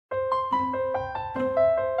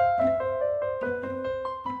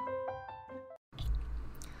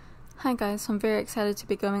Hi guys, so I'm very excited to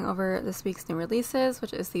be going over this week's new releases,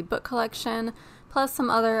 which is the book collection, plus some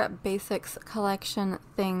other basics collection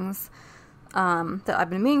things that I've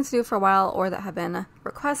been meaning to do for a while or that have been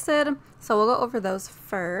requested. So we'll go over those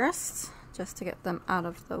first, just to get them out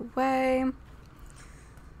of the way.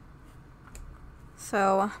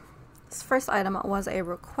 So this first item was a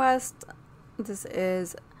request. This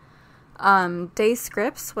is day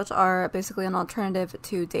scripts, which are basically an alternative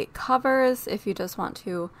to date covers if you just want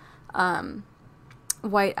to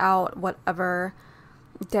white out whatever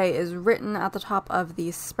day is written at the top of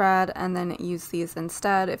the spread and then use these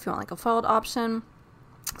instead if you want like a foiled option.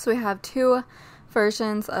 So we have two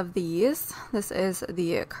versions of these. This is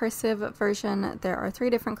the cursive version. There are 3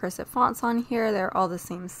 different cursive fonts on here. They're all the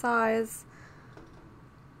same size.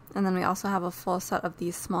 And then we also have a full set of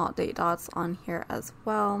these small date dots on here as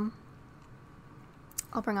well.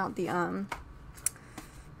 I'll bring out the,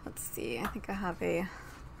 let's see, I think I have a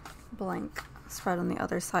blank spread on the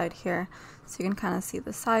other side here so you can kind of see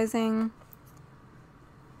the sizing.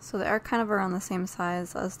 So they are kind of around the same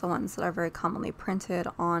size as the ones that are very commonly printed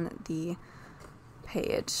on the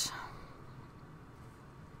page.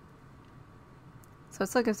 So it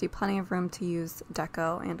still gives you plenty of room to use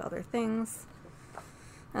deco and other things.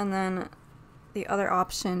 And then the other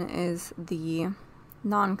option is the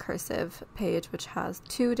non-cursive page, which has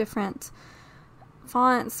 2 different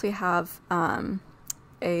fonts. We have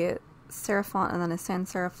a serif font and then a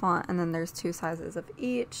sans serif font, and then there's 2 sizes of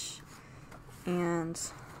each, and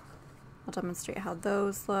I'll demonstrate how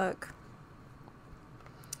those look.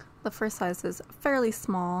 The first size is fairly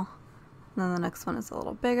small, and then the next one is a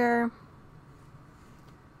little bigger.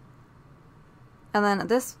 And then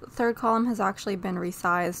this third column has actually been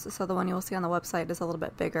resized, so the one you'll see on the website is a little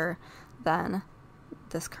bit bigger than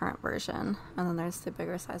this current version. And then there's the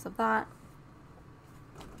bigger size of that.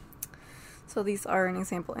 So these are an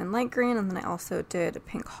example in light green, and then I also did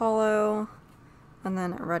pink hollow, and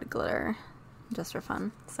then red glitter, just for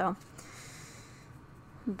fun. So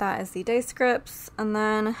that is the day scripts. And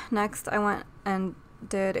then next I went and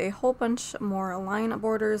did a whole bunch more line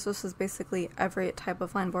borders. This is basically every type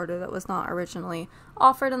of line border that was not originally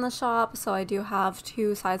offered in the shop. So I do have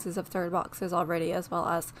 2 sizes of 3rd boxes already, as well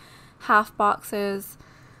as half boxes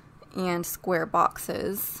and square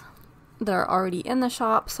boxes that are already in the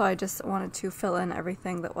shop. So I just wanted to fill in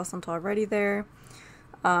everything that wasn't already there.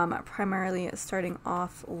 Primarily starting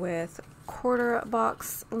off with quarter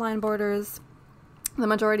box line borders. The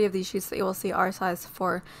majority of these sheets that you will see are sized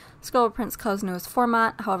for Scroll Prints Co.'s newest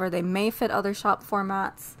format. However, they may fit other shop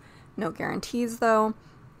formats. No guarantees though.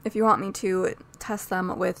 If you want me to test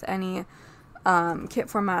them with any kit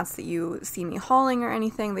formats that you see me hauling or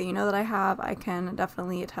anything that you know that I have, I can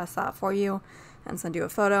definitely test that for you and send you a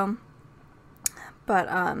photo. But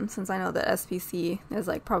since I know that SPC is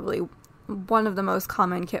like probably one of the most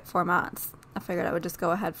common kit formats, I figured I would just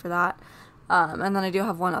go ahead for that. And then I do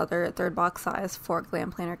have one other 3rd box size for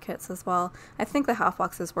Glam Planner kits as well. I think the half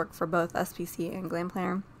boxes work for both SPC and Glam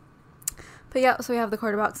Planner. But yeah, so we have the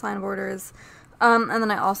quarter box line borders. And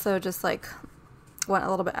then I also just like went a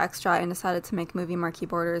little bit extra and decided to make movie marquee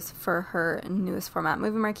borders for her newest format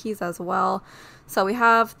movie marquees as well. So we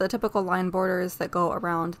have the typical line borders that go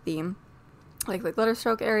around the like the glitter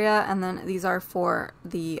stroke area, and then these are for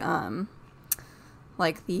the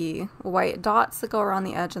like the white dots that go around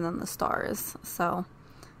the edge and then the stars. So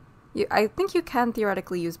I think you can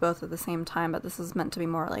theoretically use both at the same time, but this is meant to be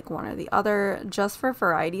more like one or the other just for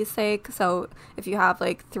variety's sake. So if you have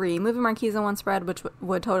like 3 movie marquees in one spread, which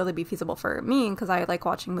would totally be feasible for me because I like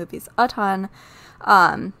watching movies a ton,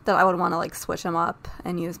 that I would want to like switch them up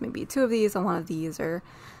and use maybe 2 of these and 1 of these or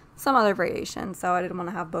some other variation. So I didn't want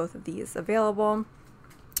to have both of these available.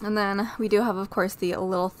 And then we do have, of course, the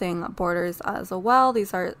Little Thing borders as well.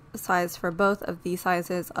 These are sized for both of the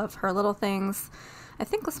sizes of her Little Things. I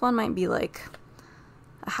think this one might be like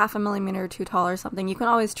a 1/2 millimeter too tall or something. You can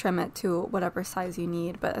always trim it to whatever size you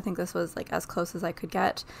need, but I think this was like as close as I could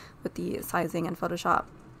get with the sizing in Photoshop.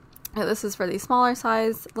 Now, this is for the smaller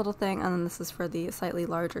size Little Thing, and then this is for the slightly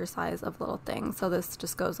larger size of Little Thing. So this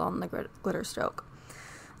just goes on the glitter stroke.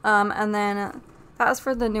 And then that is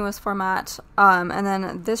for the newest format, and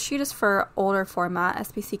then this sheet is for older format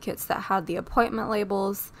SPC kits that had the appointment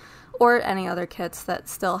labels, or any other kits that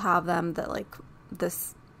still have them that like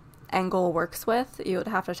this angle works with. You would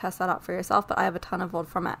have to test that out for yourself, but I have a ton of old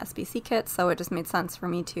format SPC kits, so it just made sense for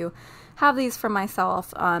me to have these for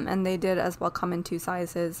myself, and they did as well come in 2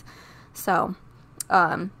 sizes. So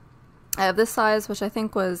I have this size, which I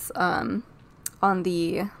think was on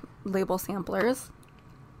the label samplers.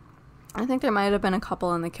 I think there might have been a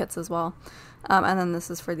couple in the kits as well. And then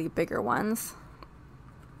this is for the bigger ones.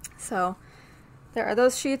 So there are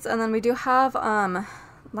those sheets, and then we do have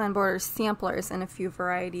line border samplers in a few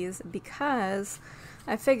varieties, because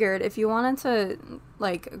I figured if you wanted to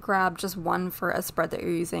like grab just one for a spread that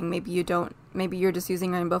you're using, maybe you're just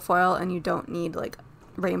using rainbow foil and you don't need like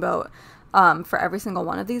rainbow for every single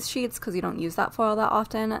one of these sheets because you don't use that foil that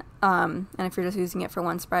often. And if you're just using it for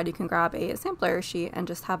one spread, you can grab a sampler sheet and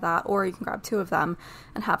just have that, or you can grab two of them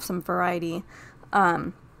and have some variety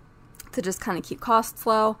to just kind of keep costs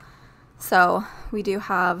low. So we do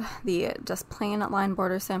have the just plain line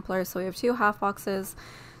border samplers. So we have 2 half boxes,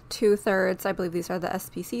 2 thirds, I believe these are the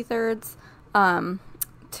SPC thirds,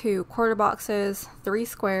 2 quarter boxes, 3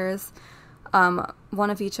 squares, 1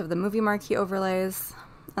 of each of the movie marquee overlays,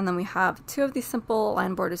 and then we have 2 of these simple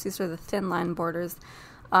line borders. These are the thin line borders,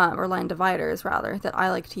 or line dividers rather, that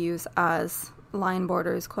I like to use as line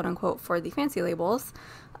borders, quote unquote, for the fancy labels.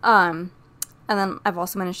 And then I've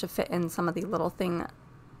also managed to fit in some of the little thing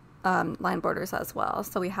line borders as well.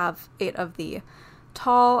 So we have 8 of the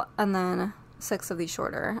tall and then 6 of the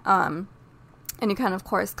shorter. And you can of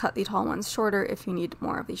course cut the tall ones shorter if you need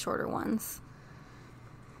more of the shorter ones.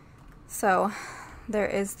 So there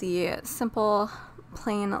is the simple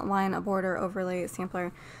plain line border overlay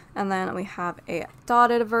sampler, and then we have a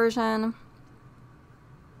dotted version.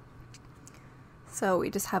 So we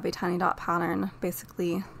just have a tiny dot pattern,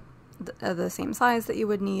 basically the same size that you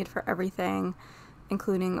would need for everything,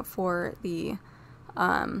 including for the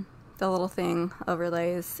little thing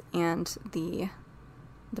overlays and the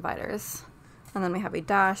dividers. And then we have a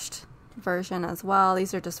dashed version as well.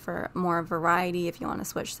 These are just for more variety if you want to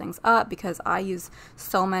switch things up, because I use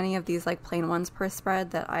so many of these like plain ones per spread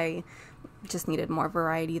that I just needed more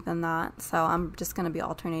variety than that. So I'm just going to be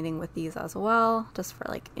alternating with these as well, just for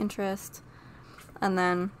like interest. And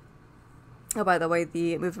then, oh, by the way,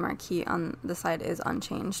 the movie marquee on the side is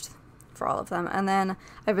unchanged for all of them. And then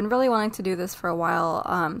I've been really wanting to do this for a while,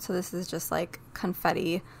 so this is just like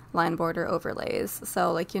confetti line border overlays.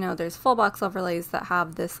 So like, you know, there's full box overlays that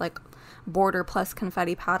have this like border plus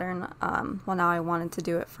confetti pattern. Well, now I wanted to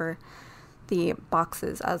do it for the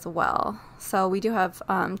boxes as well. So we do have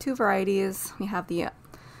 2 varieties. We have the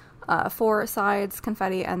 4 sides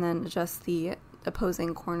confetti and then just the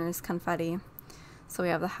opposing corners confetti. So we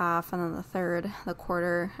have the half and then the third, the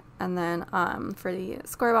quarter, and then for the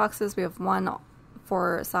square boxes we have 1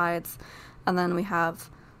 4 sides, and then we have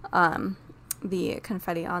the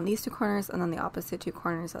confetti on these 2 corners and then the opposite 2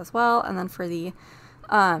 corners as well. And then for the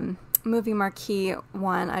movie marquee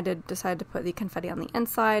one, I did decide to put the confetti on the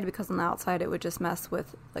inside because on the outside it would just mess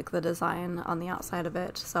with like the design on the outside of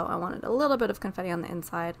it. So I wanted a little bit of confetti on the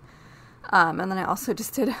inside. And then I also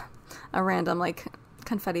just did a random like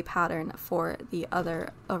confetti pattern for the other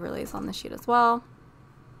overlays on the sheet as well.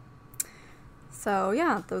 So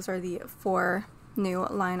yeah, those are the 4 new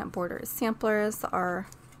line border samplers that are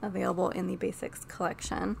available in the basics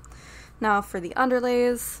collection. Now for the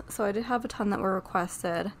underlays, so I did have a ton that were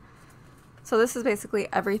requested. So this is basically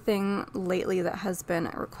everything lately that has been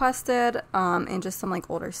requested, and just some like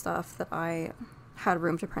older stuff that I had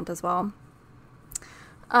room to print as well.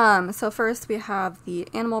 So first we have the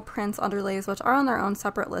animal prints underlays, which are on their own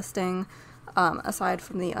separate listing. Aside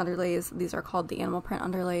from the underlays, these are called the animal print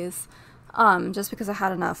underlays, just because I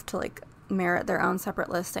had enough to like merit their own separate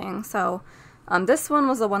listing. So this one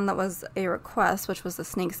was the one that was a request, which was the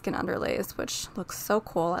snakeskin underlays, which looks so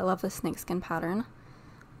cool. I love the snakeskin pattern.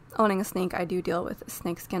 Owning a snake, I do deal with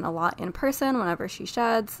snakeskin a lot in person whenever she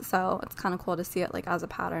sheds, so it's kind of cool to see it like as a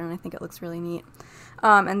pattern, and I think it looks really neat.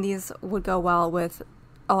 And these would go well with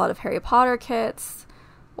a lot of Harry Potter kits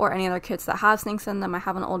or any other kits that have snakes in them. I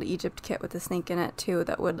have an old Egypt kit with a snake in it too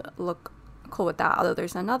that would look cool with that, although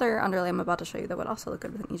there's another underlay I'm about to show you that would also look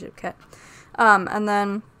good with an Egypt kit. And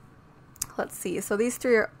then let's see, so these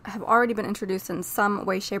 3 have already been introduced in some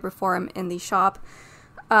way, shape, or form in the shop.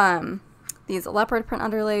 These leopard print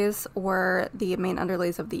underlays were the main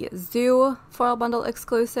underlays of the Zoo foil bundle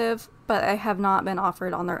exclusive, but they have not been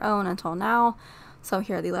offered on their own until now. So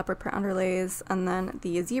here are the leopard print underlays, and then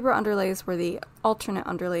the zebra underlays were the alternate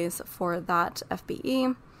underlays for that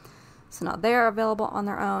FBE. So now they are available on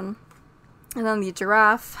their own. And then the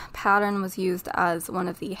giraffe pattern was used as one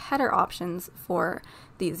of the header options for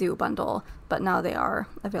the Zoo bundle, but now they are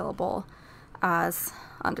available as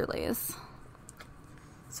underlays.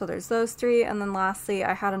 So there's those 3, and then lastly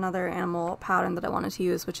I had another animal pattern that I wanted to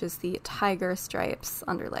use, which is the tiger stripes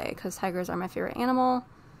underlay, because tigers are my favorite animal.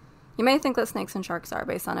 You may think that snakes and sharks are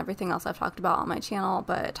based on everything else I've talked about on my channel,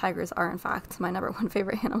 but tigers are in fact my #1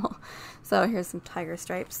 favorite animal. So here's some tiger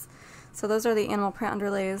stripes. So those are the animal print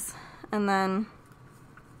underlays, and then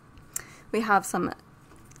we have some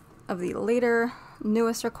of the later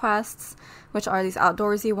newest requests, which are these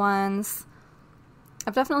outdoorsy ones.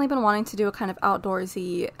 I've definitely been wanting to do a kind of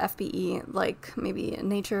outdoorsy FBE, like maybe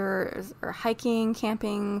nature or hiking,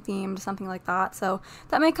 camping themed, something like that. So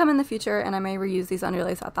that may come in the future, and I may reuse these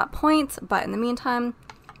underlays at that point. But in the meantime,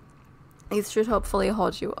 these should hopefully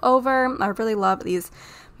hold you over. I really love these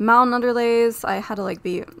mountain underlays. I had to like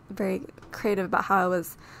be very creative about how I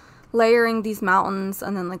was layering these mountains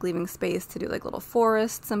and then like leaving space to do like little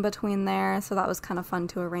forests in between there. So that was kind of fun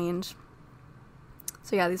to arrange.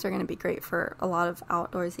 So yeah, these are going to be great for a lot of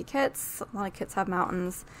outdoorsy kits. A lot of kits have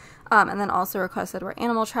mountains. And then also requested were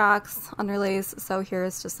animal tracks, underlays. So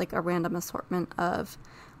here's just like a random assortment of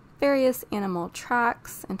various animal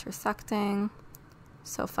tracks intersecting.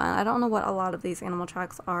 So fun. I don't know what a lot of these animal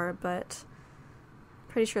tracks are, but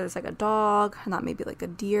pretty sure there's like a dog, and that may be like a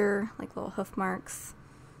deer, like little hoof marks.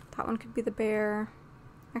 That one could be the bear.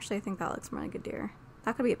 Actually, I think that looks more like a deer.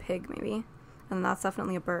 That could be a pig, maybe. And that's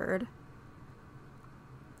definitely a bird.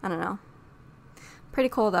 I don't know. Pretty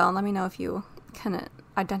cool, though. Let me know if you can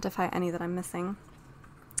identify any that I'm missing.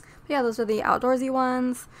 But yeah, those are the outdoorsy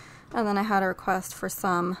ones. And then I had a request for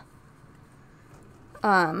some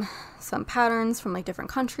patterns from like different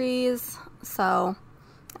countries. So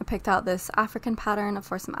I picked out this African pattern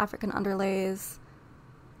for some African underlays.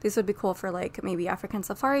 These would be cool for like maybe African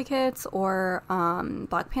safari kits or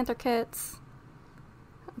Black Panther kits.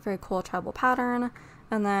 Very cool tribal pattern.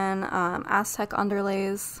 And then Aztec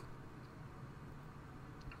underlays.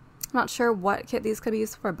 I'm not sure what kit these could be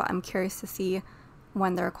used for, but I'm curious to see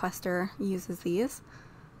when the requester uses these.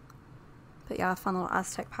 But yeah, fun little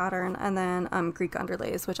Aztec pattern. And then Greek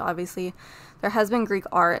underlays, which obviously there has been Greek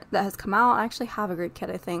art that has come out. I actually have a Greek kit,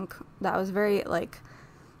 I think, that I was very like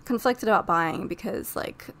conflicted about buying because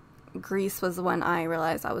like Greece was when I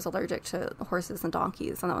realized I was allergic to horses and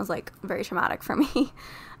donkeys, and that was like very traumatic for me.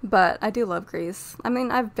 But I do love Greece. I mean,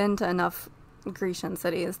 I've been to enough Grecian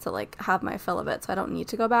cities to like have my fill of it, so I don't need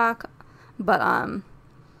to go back. But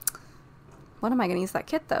what am I gonna use that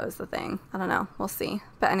kit though is the thing. I don't know, we'll see.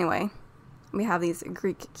 But anyway, we have these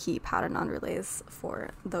Greek key pattern underlays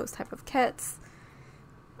for those type of kits.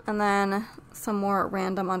 And then some more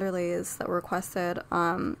random underlays that were requested.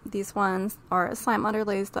 These ones are slime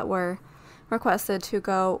underlays that were requested to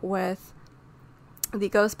go with the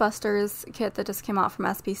Ghostbusters kit that just came out from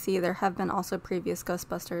SPC. There have been also previous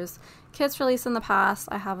Ghostbusters kits released in the past.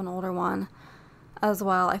 I have an older one as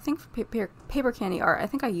well. I think for paper candy art. I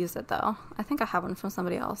think I used it though. I think I have one from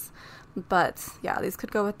somebody else. But yeah, these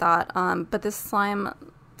could go with that. But this slime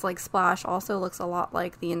like splash also looks a lot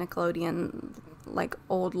like the Nickelodeon like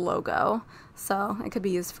old logo, so it could be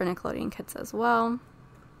used for Nickelodeon kits as well.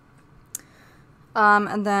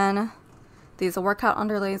 And then these workout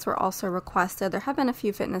underlays were also requested. There have been a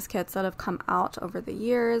few fitness kits that have come out over the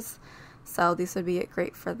years, so these would be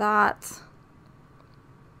great for that.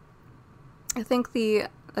 I think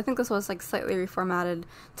this was like slightly reformatted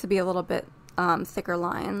to be a little bit thicker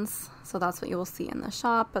lines, so that's what you will see in the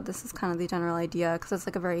shop, but this is kind of the general idea because it's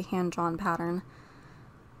like a very hand-drawn pattern.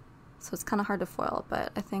 So it's kind of hard to foil,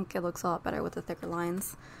 but I think it looks a lot better with the thicker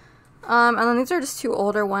lines. And then these are just two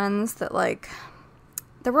older ones that like,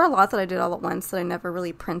 there were a lot that I did all at once that I never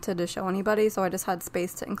really printed to show anybody, so I just had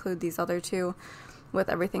space to include these other two with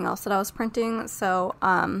everything else that I was printing. So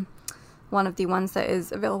one of the ones that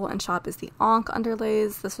is available in shop is the Ankh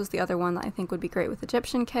underlays. This was the other one that I think would be great with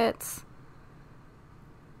Egyptian kits.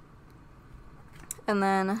 And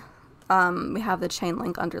then we have the chain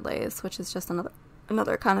link underlays, which is just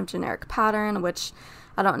another kind of generic pattern, which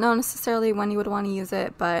I don't know necessarily when you would want to use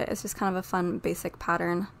it, but it's just kind of a fun basic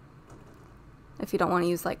pattern. If you don't want to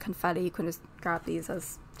use like confetti, you can just grab these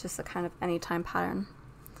as just a kind of anytime pattern.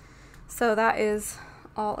 So that is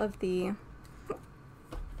all of the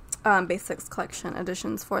basics collection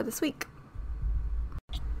editions for this week.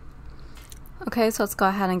 Okay, so let's go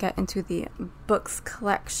ahead and get into the books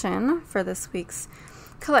collection for this week's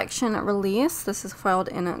collection release. This is foiled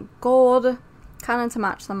in gold, kind of to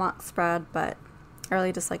match the mock spread, but I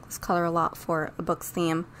really just like this color a lot for a book's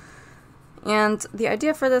theme. And the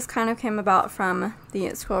idea for this kind of came about from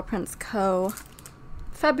the Squirrel Prints Co.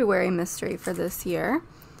 February mystery for this year.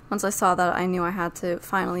 Once I saw that, I knew I had to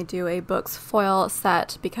finally do a books foil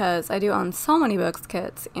set because I do own so many books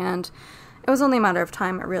kits, and it was only a matter of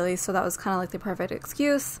time, really, so that was kind of like the perfect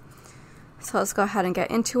excuse. So let's go ahead and get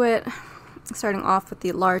into it. Starting off with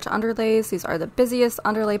the large underlays. These are the busiest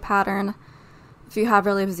underlay pattern. If you have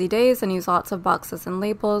really busy days and use lots of boxes and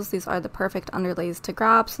labels, these are the perfect underlays to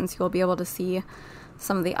grab since you'll be able to see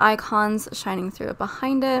some of the icons shining through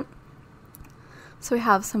behind it. So we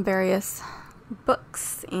have some various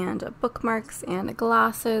books and bookmarks and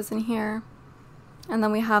glasses in here. And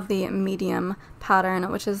then we have the medium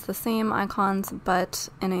pattern, which is the same icons but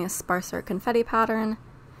in a sparser confetti pattern,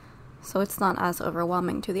 so it's not as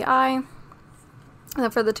overwhelming to the eye. And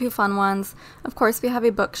then for the two fun ones, of course, we have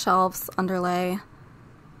a bookshelves underlay.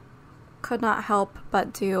 Could not help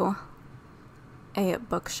but do a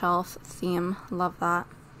bookshelf theme. Love that.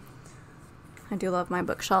 I do love my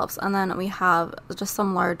bookshelves. And then we have just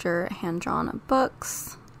some larger hand-drawn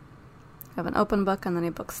books. We have an open book and then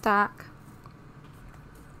a book stack.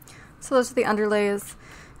 So those are the underlays.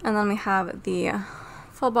 And then we have the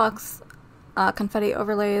full box confetti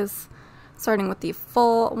overlays, starting with the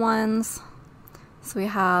full ones. So we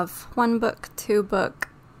have one book, two book,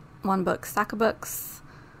 one book, stack of books,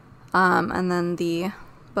 and then the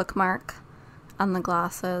bookmark and the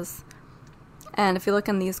glasses. And if you look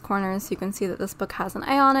in these corners, you can see that this book has an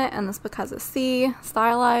A on it and this book has a C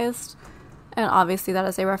stylized. And obviously that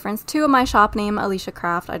is a reference to my shop name, Alicia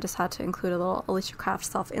Craft. I just had to include a little Alicia Craft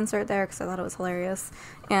self-insert there because I thought it was hilarious.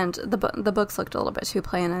 And the books looked a little bit too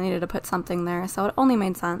plain. I needed to put something there, so it only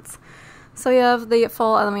made sense. So we have the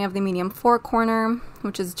full, and then we have the medium 4 corner,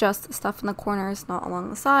 which is just stuff in the corners, not along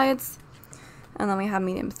the sides. And then we have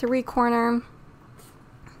medium 3 corner,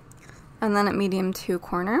 and then at medium 2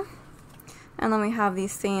 corner. And then we have the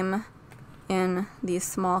same in the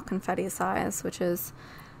small confetti size, which is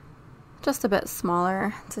just a bit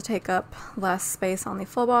smaller to take up less space on the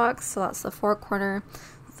full box. So that's the 4 corner,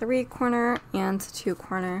 3 corner, and 2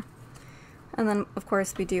 corner. And then of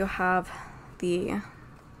course we do have the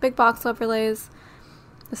big box overlays.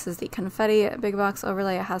 This is the confetti big box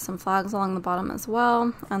overlay. It has some flags along the bottom as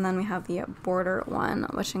well. And then we have the border one,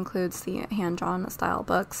 which includes the hand-drawn style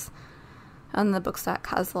books. And the book stack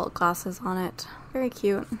has little glasses on it. Very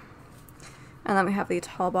cute. And then we have the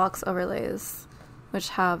tall box overlays, which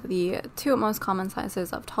have the 2 most common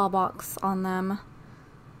sizes of tall box on them.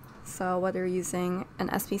 So whether you're using an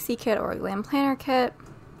SPC kit or a glam planner kit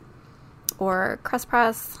or crest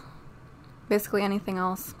press, basically anything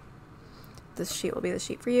else, this sheet will be the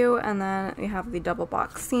sheet for you. And then we have the double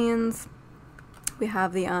box scenes. We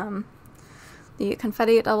have the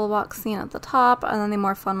confetti double box scene at the top, and then the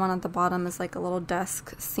more fun one at the bottom is like a little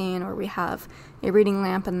desk scene where we have a reading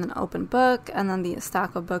lamp and an open book, and then the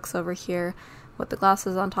stack of books over here with the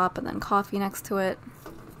glasses on top and then coffee next to it.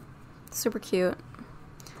 Super cute.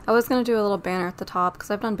 I was going to do a little banner at the top because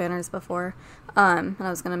I've done banners before, and I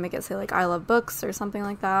was going to make it say like I love books or something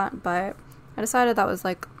like that, but I decided that was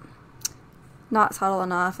like not subtle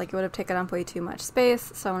enough, like it would have taken up way too much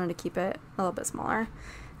space, so I wanted to keep it a little bit smaller.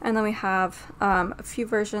 And then we have a few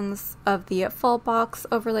versions of the full box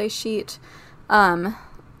overlay sheet.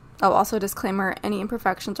 Also disclaimer, any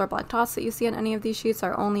imperfections or black dots that you see on any of these sheets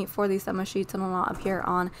are only for these demo sheets and will not appear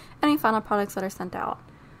on any final products that are sent out.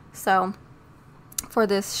 So for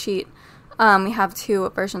this sheet, we have 2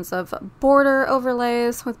 versions of border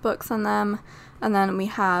overlays with books in them, and then we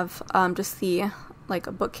have just the like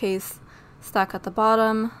a bookcase stack at the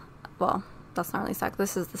bottom. Well, that's not really stack.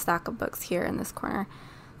 This is the stack of books here in this corner.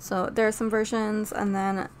 So there are some versions, and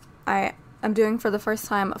then I am doing for the first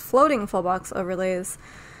time floating full box overlays,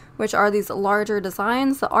 which are these larger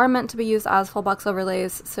designs that are meant to be used as full box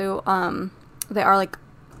overlays. So they are like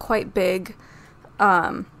quite big,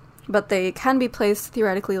 but they can be placed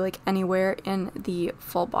theoretically like anywhere in the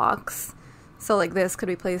full box. So like this could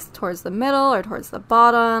be placed towards the middle or towards the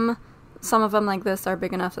bottom. Some of them like this are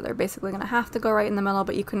big enough that they're basically going to have to go right in the middle,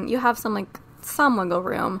 but you have some wiggle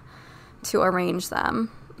room to arrange them.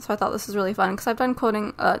 So I thought this was really fun because I've done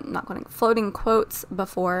floating quotes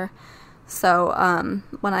before. So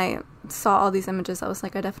when I saw all these images, I was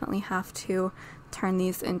like, I definitely have to turn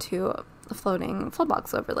these into floating full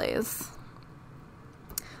box overlays.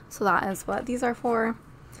 So that is what these are for.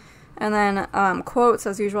 And then quotes,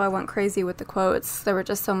 as usual, I went crazy with the quotes. There were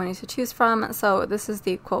just so many to choose from. So this is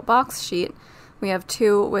the quote box sheet. We have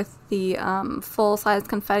 2 with the full-size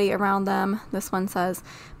confetti around them. This one says,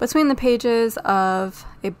 "Between the pages of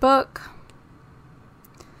a book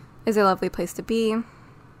is a lovely place to be." I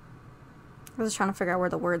was just trying to figure out where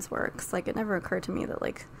the words were, because like, it never occurred to me that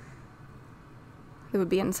like they would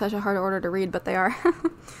be in such a hard order to read, but they are.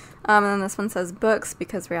 And then this one says books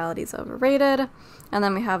because reality is overrated. And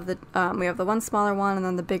then we have the one smaller one and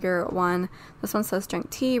then the bigger one. This one says drink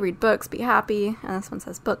tea, read books, be happy. And this one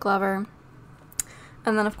says book lover.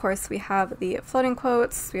 And then of course we have the floating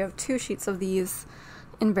quotes. We have 2 sheets of these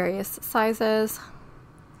in various sizes.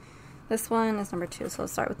 This one is number 2, so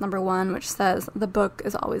let's start with number 1, which says the book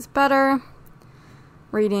is always better.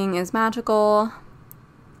 Reading is magical.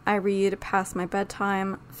 I read past my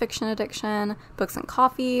bedtime. Fiction addiction. Books and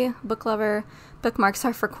coffee. Book lover. Bookmarks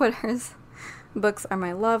are for quitters. Books are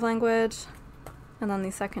my love language. And then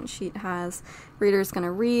the second sheet has reader's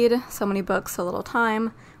gonna read, so many books, so little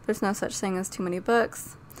time. There's no such thing as too many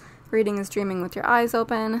books. Reading is dreaming with your eyes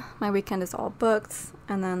open. My weekend is all booked.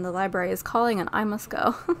 And then the library is calling and I must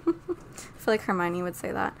go. I feel like Hermione would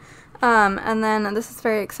say that. And then this is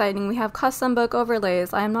very exciting. We have custom book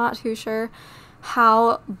overlays. I am not too sure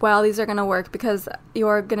how well these are going to work because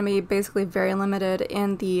you're going to be basically very limited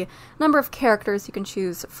in the number of characters you can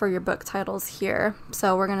choose for your book titles here.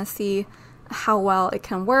 So we're going to see how well it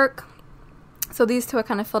can work. So these two I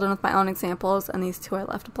kind of filled in with my own examples and these two I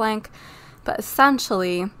left blank. But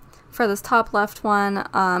essentially, for this top left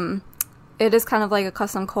one, it is kind of like a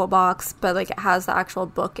custom quote box, but like it has the actual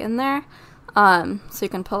book in there. So you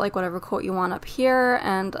can put like whatever quote you want up here,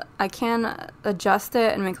 and I can adjust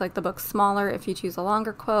it and make like the book smaller if you choose a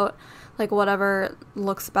longer quote, like whatever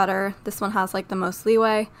looks better. This one has like the most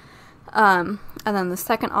leeway. And then the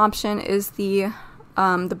second option is the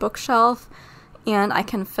bookshelf, and I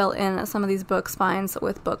can fill in some of these book spines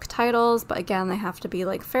with book titles, but again, they have to be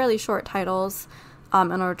like fairly short titles in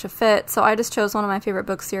order to fit. So I just chose one of my favorite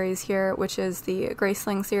book series here, which is the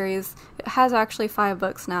Graceling series. It has actually 5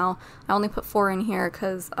 books now. I only put 4 in here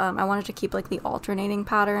because I wanted to keep like the alternating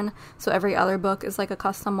pattern, so every other book is like a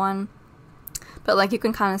custom one. But like you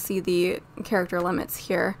can kind of see the character limits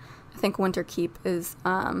here. I think Winterkeep is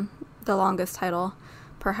the longest title,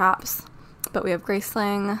 perhaps. But we have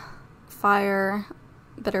Graceling, Fire,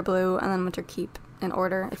 Bitter Blue, and then Winterkeep in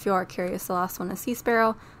order. If you are curious, the last one is Sea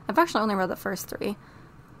Sparrow. I've actually only read the first 3,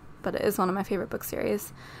 but it is one of my favorite book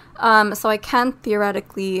series. So I can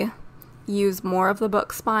theoretically use more of the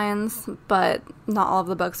book spines, but not all of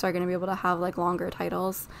the books are going to be able to have like longer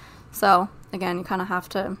titles. So again, you kind of have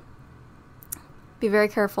to be very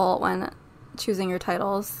careful when choosing your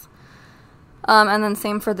titles. And then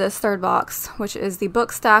same for this third box, which is the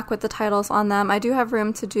book stack with the titles on them. I do have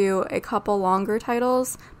room to do a couple longer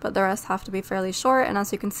titles, but the rest have to be fairly short. And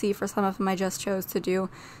as you can see, for some of them I just chose to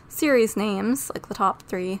do series names, like the top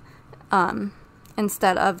 3,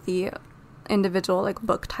 instead of the individual like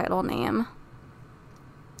book title name.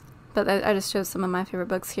 But I just chose some of my favorite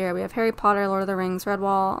books here. We have Harry Potter, Lord of the Rings,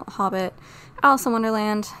 Redwall, Hobbit, Alice in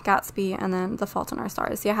Wonderland, Gatsby, and then The Fault in Our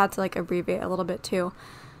Stars. Yeah, I had to like abbreviate a little bit too,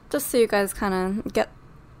 just so you guys kind of get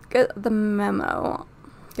the memo,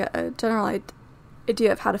 get a general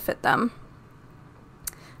idea of how to fit them.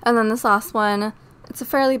 And then this last one, it's a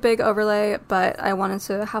fairly big overlay, but I wanted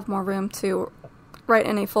to have more room to write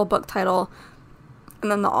in a full book title,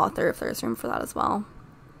 and then the author if there's room for that as well.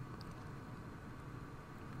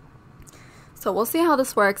 So we'll see how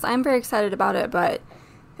this works. I'm very excited about it, but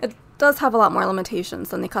it does have a lot more limitations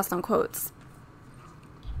than the custom quotes.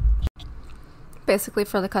 Basically,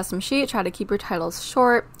 for the custom sheet, try to keep your titles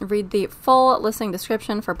short, read the full listing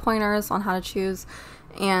description for pointers on how to choose,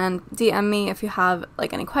 and DM me if you have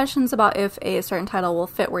like any questions about if a certain title will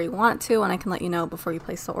fit where you want it to, and I can let you know before you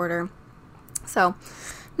place the order. So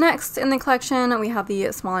next in the collection, we have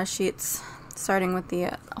the smaller sheets, starting with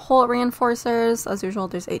the hole reinforcers. As usual,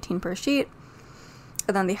 there's 18 per sheet.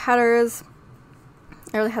 And then the headers.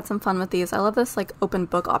 I really had some fun with these. I love this like open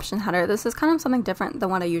book option header. This is kind of something different than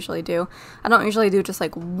what I usually do. I don't usually do just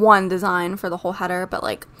like one design for the whole header, but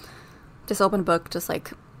like just open book just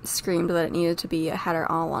like screamed that it needed to be a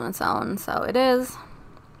header all on its own. So it is,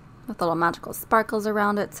 with little magical sparkles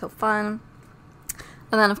around it. So fun.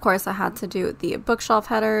 And then of course I had to do the bookshelf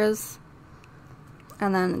headers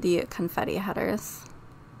and then the confetti headers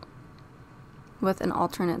with an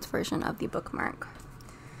alternate version of the bookmark.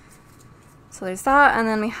 So there's that, and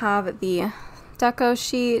then we have the deco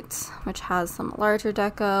sheet, which has some larger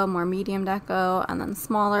deco, more medium deco, and then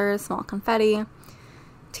smaller, small confetti,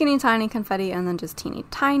 teeny tiny confetti, and then just teeny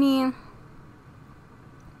tiny.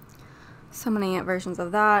 So many versions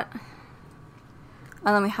of that.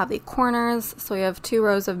 And then we have the corners, so we have 2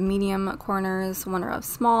 rows of medium corners, 1 row of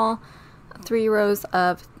small, 3 rows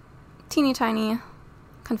of teeny tiny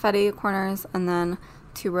confetti corners, and then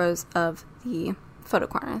 2 rows of the photo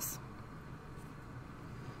corners.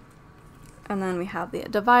 And then we have the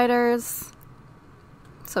dividers.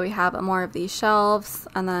 So we have more of these shelves,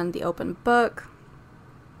 and then the open book,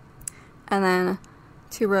 and then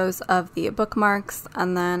 2 rows of the bookmarks,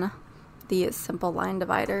 and then the simple line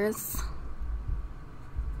dividers.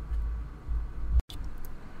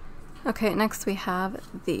 Okay, next we have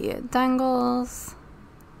the dangles.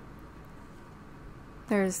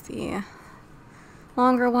 There's the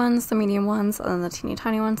longer ones, the medium ones, and then the teeny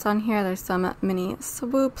tiny ones on here. There's some mini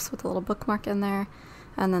swoops with a little bookmark in there,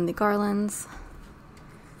 and then the garlands.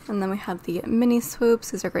 And then we have the mini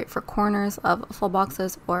swoops. These are great for corners of full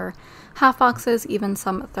boxes or half boxes, even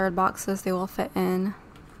some third boxes they will fit in.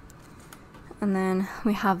 And then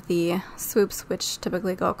we have the swoops, which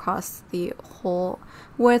typically go across the whole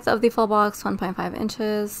width of the full box, 1.5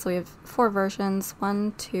 inches. So we have 4 versions,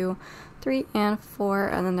 1, 2, 3, and 4.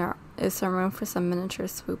 And then there is some room for some miniature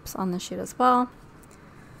swoops on the sheet as well.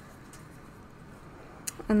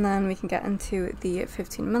 And then we can get into the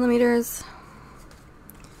 15 millimeters.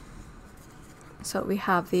 So we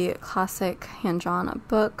have the classic hand-drawn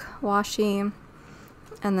book washi,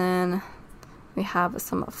 and then we have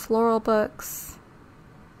some floral books,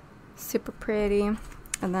 super pretty,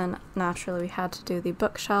 and then naturally we had to do the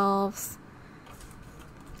bookshelves,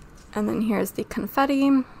 and then here's the confetti,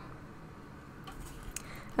 and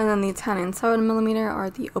then the 10 and 7 millimeter are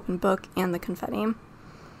the open book and the confetti.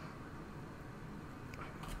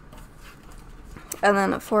 And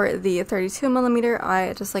then for the 32 millimeter,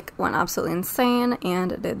 I just like went absolutely insane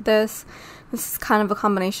and did this. This is kind of a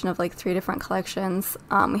combination of like 3 different collections.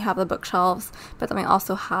 We have the bookshelves, but then we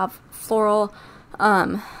also have floral,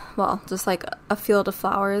 well, just like a field of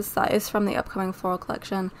flowers that is from the upcoming floral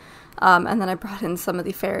collection. And then I brought in some of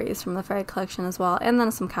the fairies from the fairy collection as well, and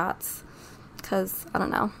then some cats, because, I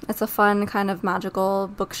don't know, it's a fun kind of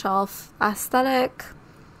magical bookshelf aesthetic.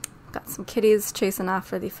 Got some kitties chasing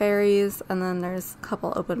after the fairies, and then there's a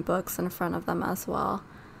couple open books in front of them as well.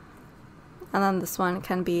 And then this one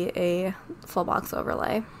can be a full box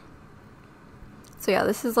overlay. So yeah,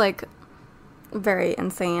 this is like very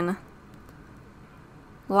insane.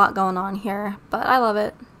 A lot going on here, but I love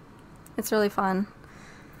it. It's really fun.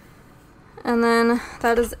 And then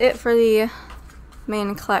that is it for the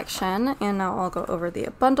main collection, and now I'll go over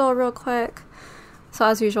the bundle real quick. So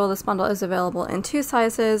as usual, this bundle is available in 2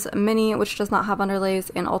 sizes, mini, which does not have underlays,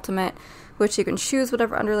 and ultimate, which you can choose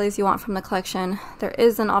whatever underlays you want from the collection. There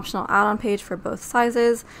is an optional add-on page for both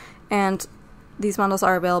sizes, and these bundles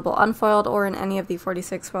are available unfoiled or in any of the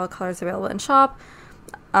 46 foil colors available in shop,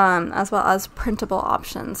 as well as printable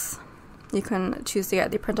options. You can choose to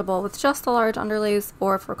get the printable with just the large underlays,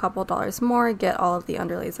 or for a couple $dollars more, get all of the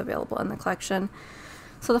underlays available in the collection.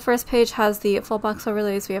 So the first page has the full box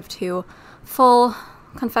overlays. We have 2 full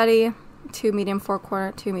confetti, 2 medium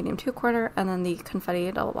 4-quarter, 2 medium 2-quarter, and then the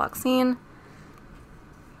confetti double box scene.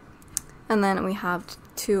 And then we have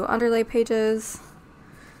 2 underlay pages,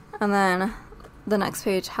 and then the next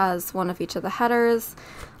page has 1 of each of the headers,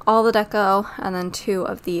 all the deco, and then 2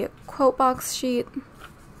 of the quote box sheet.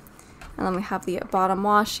 And then we have the bottom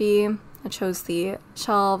washi. I chose the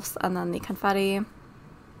shelves and then the confetti.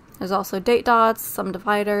 There's also date dots, some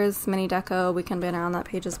dividers, mini deco, we can banner on that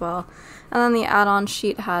page as well. And then the add-on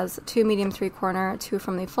sheet has 2 medium 3-quarter, 2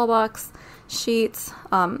 from the full box sheets,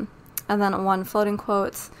 and then 1 floating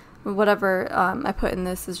quotes. Whatever I put in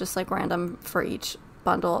this is just like random for each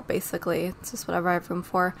bundle, basically. It's just whatever I have room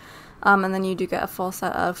for. And then you do get a full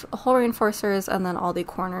set of hole reinforcers and then all the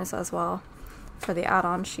corners as well for the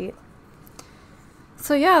add-on sheet.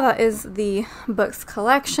 So yeah, that is the books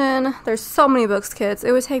collection. There's so many books kits.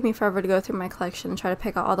 It would take me forever to go through my collection and try to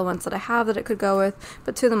pick out all the ones that I have that it could go with,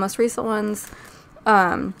 but 2 of the most recent ones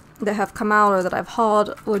that have come out or that I've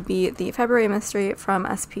hauled would be the February Mystery from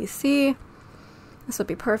SPC. This would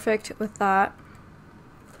be perfect with that.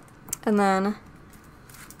 And then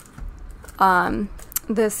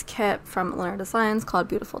this kit from Lunar Designs called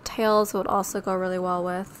Beautiful Tales would also go really well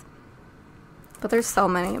with. But there's so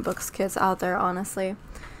many books kits out there, honestly.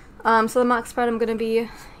 So the mock spread I'm going to be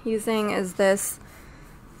using is this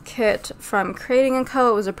kit from Creating & Co.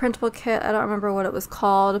 It was a printable kit. I don't remember what it was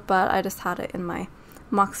called, but I just had it in my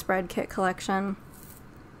mock spread kit collection.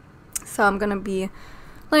 So I'm going to be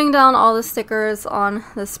laying down all the stickers on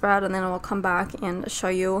this spread, and then we'll come back and show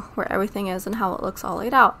you where everything is and how it looks all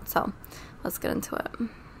laid out. So let's get into it.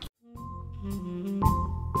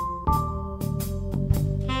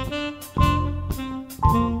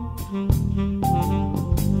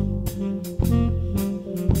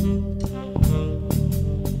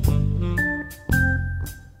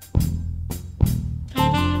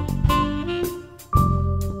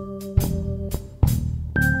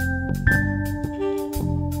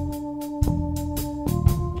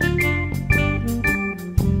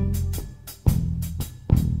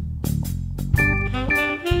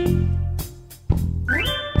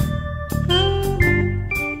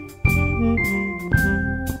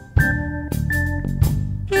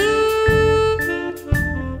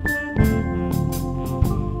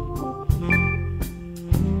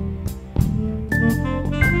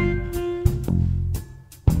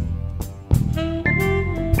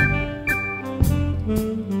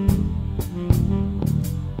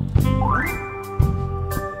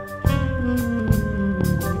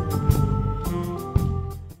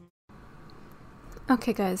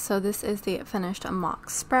 Okay guys, so this is the finished mock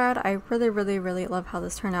spread. I really love how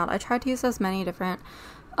this turned out. I tried to use as many different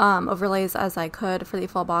overlays as I could for the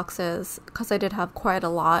full boxes because I did have quite a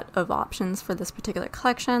lot of options for this particular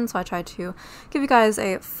collection, so I tried to give you guys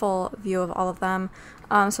a full view of all of them.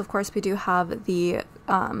 So of course we do have the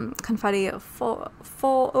confetti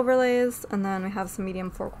full overlays, and then we have some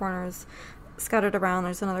medium four corners scattered around.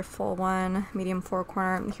 There's another full one, medium four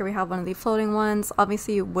corner. Here we have one of the floating ones.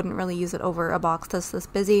 Obviously you wouldn't really use it over a box that's this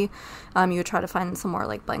busy. You would try to find some more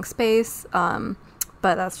like blank space, but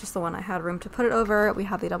that's just the one I had room to put it over. We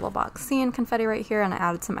have the double box scene confetti right here, and I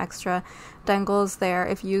added some extra dangles there.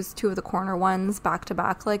 If you use two of the corner ones back to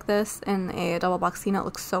back like this in a double box scene, it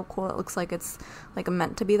looks so cool. It looks like it's like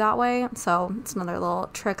meant to be that way, so it's another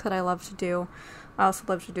little trick that I love to do. I also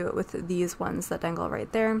love to do it with these ones that dangle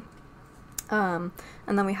right there. And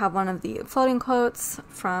then we have one of the floating quotes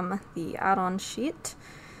from the add-on sheet.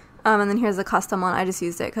 And then here's a custom one. I just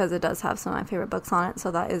used it because it does have some of my favorite books on it,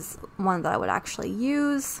 so that is one that I would actually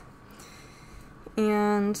use.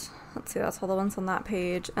 And let's see, that's all the ones on that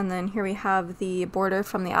page. And then here we have the border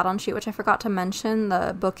from the add-on sheet, which I forgot to mention.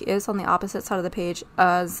 The book is on the opposite side of the page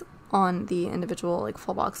as on the individual like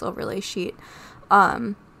full box overlay sheet.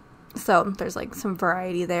 So there's like some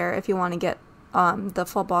variety there. If you want to get the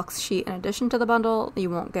full box sheet in addition to the bundle, you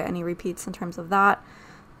won't get any repeats in terms of that.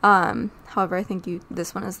 However, I think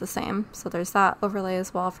this one is the same, so there's that overlay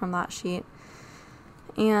as well from that sheet.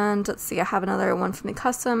 And let's see, I have another one from the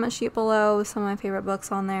custom sheet below with some of my favorite books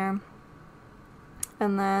on there.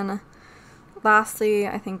 And then lastly,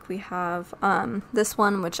 I think we have this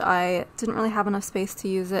one, which I didn't really have enough space to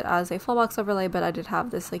use it as a full box overlay, but I did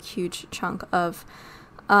have this like huge chunk of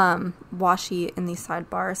washi in the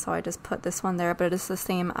sidebar, so I just put this one there. But it is the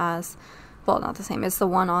same as, well, not the same, it's the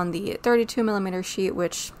one on the 32mm sheet,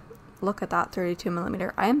 which, look at that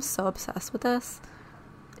 32mm. I am so obsessed with this.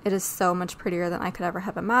 It is so much prettier than I could ever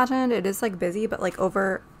have imagined. It is like busy, but like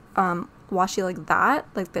over washi like that,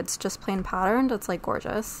 like that's just plain patterned, it's like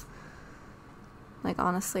gorgeous. Like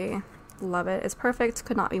honestly, love it. It's perfect,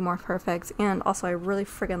 could not be more perfect. And also I really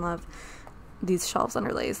friggin' love these shelves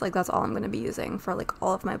underlays. Like that's all I'm going to be using for like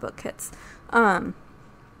all of my book kits.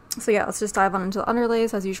 So yeah, let's just dive on into the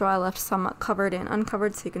underlays. As usual, I left some covered and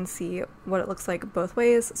uncovered so you can see what it looks like both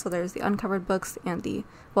ways. So there's the uncovered books and the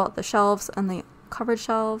shelves and the covered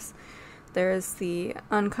shelves. There's the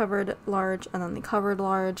uncovered large and then the covered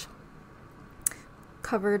large.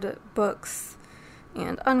 Covered books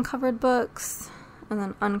and uncovered books, and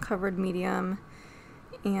then uncovered medium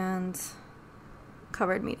and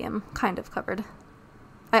covered medium, kind of covered.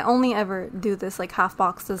 I only ever do this like half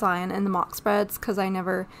box design in the mock spreads because I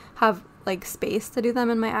never have like space to do them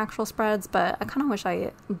in my actual spreads, but I kind of wish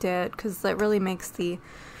I did because it really makes the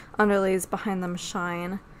underlays behind them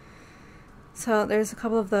shine. So there's a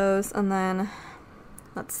couple of those, and then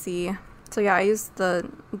let's see. So yeah, I used the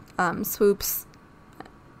swoops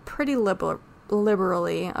pretty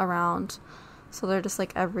liberally around, so they're just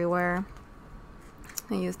like everywhere.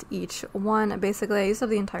 I used each one. Basically, I used up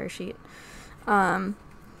the entire sheet. And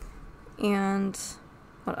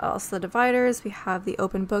what else? The dividers. We have the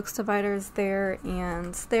open books dividers there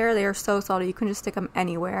and there. They are so solid. You can just stick them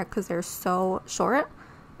anywhere because they're so short.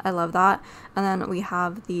 I love that. And then we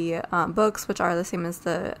have the books, which are the same as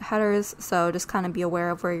the headers. So just kind of be aware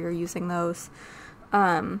of where you're using those.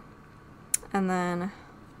 And then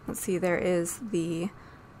let's see, there is the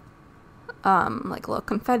like little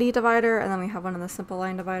confetti divider, and then we have one of the simple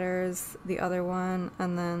line dividers, the other one,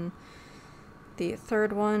 and then the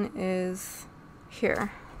third one is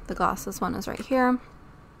here. The glasses one is right here.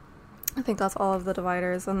 I think that's all of the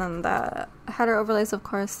dividers, and then the header overlays, of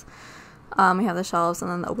course. We have the shelves, and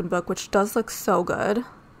then the open book, which does look so good.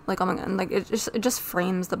 Like, oh my god, like it just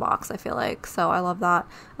frames the box, I feel like. So I love that.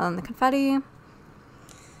 And then the confetti.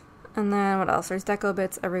 And then what else? There's deco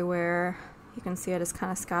bits everywhere. You can see I just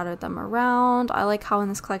kind of scattered them around. I like how in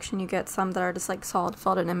this collection you get some that are just like solid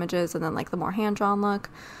filled in images, and then like the more hand-drawn look.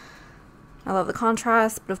 I love the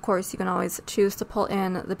contrast, but of course you can always choose to pull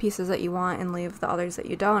in the pieces that you want and leave the others that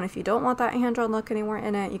you don't. If you don't want that hand-drawn look anywhere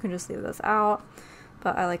in it, you can just leave this out.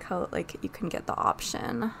 But I like how like you can get the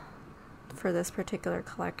option for this particular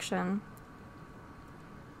collection.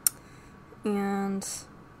 And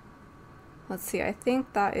let's see, I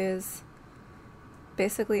think that is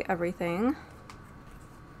basically everything.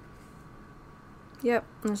 Yep,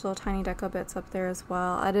 there's little tiny deco bits up there as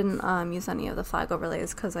well. I didn't use any of the flag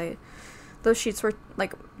overlays because those sheets were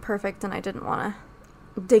like perfect and I didn't want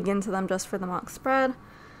to dig into them just for the mock spread.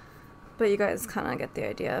 But you guys kind of get the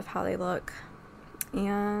idea of how they look.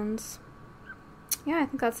 And yeah, I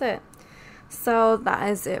think that's it. So that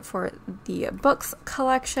is it for the books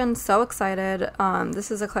collection. So excited.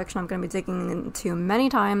 This is a collection I'm going to be digging into many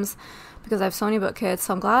times because I have so many book kits.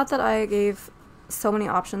 So I'm glad that I gave so many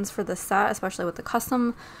options for this set, especially with the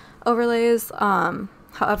custom overlays.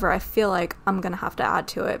 However, I feel like I'm going to have to add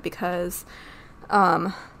to it because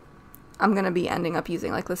I'm going to be ending up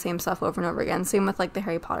using like the same stuff over and over again. Same with like the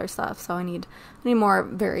Harry Potter stuff. So I need more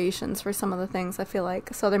variations for some of the things, I feel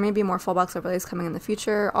like. So there may be more full box overlays coming in the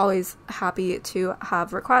future. Always happy to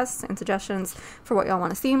have requests and suggestions for what y'all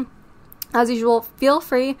want to see. As usual, feel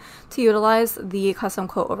free to utilize the custom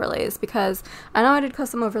quote overlays because I know I did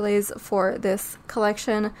custom overlays for this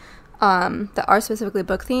collection that are specifically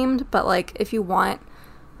book themed, but like if you want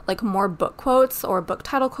like more book quotes or book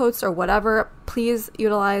title quotes or whatever, please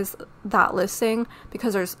utilize that listing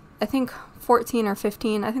because there's I think 14 or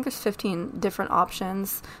 15, I think there's 15 different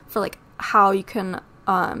options for like how you can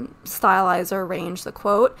stylize or arrange the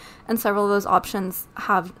quote, and several of those options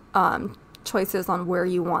have choices on where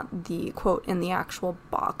you want the quote in the actual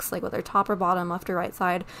box, like whether top or bottom, left or right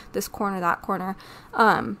side, this corner, that corner.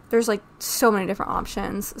 There's like so many different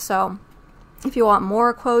options. So if you want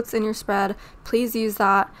more quotes in your spread, please use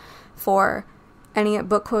that for any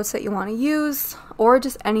book quotes that you want to use, or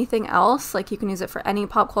just anything else. Like you can use it for any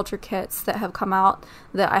pop culture kits that have come out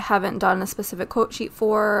that I haven't done a specific quote sheet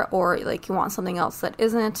for, or like you want something else that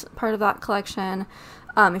isn't part of that collection.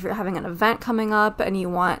 If you're having an event coming up and you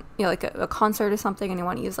want, you know, like a concert or something and you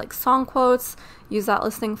want to use like song quotes, use that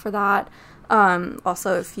listing for that.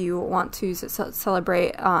 Also, if you want to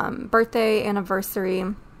celebrate birthday, anniversary,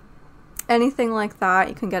 anything like that,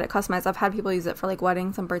 you can get it customized. I've had people use it for like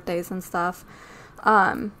weddings and birthdays and stuff.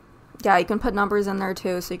 Yeah, you can put numbers in there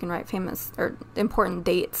too, so you can write famous or important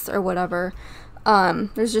dates or whatever.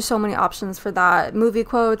 There's just so many options for that. Movie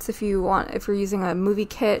quotes, if you're using a movie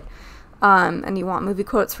kit and you want movie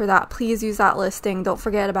quotes for that, please use that listing. Don't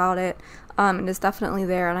forget about it. It is definitely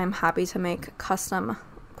there, and I'm happy to make custom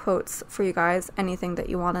quotes for you guys. Anything that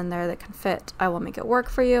you want in there that can fit, I will make it work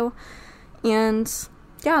for you. And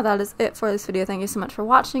yeah, that is it for this video. Thank you so much for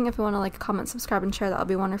watching. If you want to like, comment, subscribe, and share, that would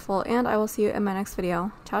be wonderful. And I will see you in my next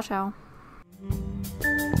video. Ciao, ciao.